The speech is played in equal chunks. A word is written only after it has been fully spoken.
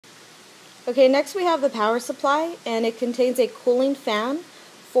Okay, next we have the power supply, and it contains a cooling fan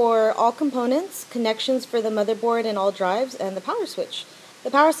for all components, connections for the motherboard and all drives, and the power switch. The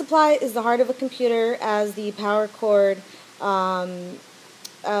power supply is the heart of a computer as the power cord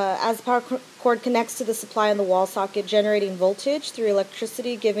connects to the supply in the wall socket, generating voltage through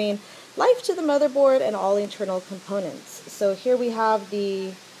electricity, giving life to the motherboard and all internal components. So here we have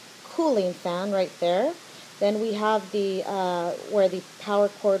the cooling fan right there. Then we have the where the power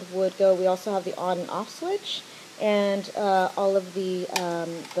cord would go. We also have the on and off switch, and all of the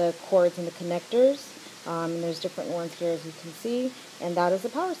cords and the connectors. And there's different ones here, as you can see, and that is the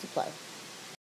power supply.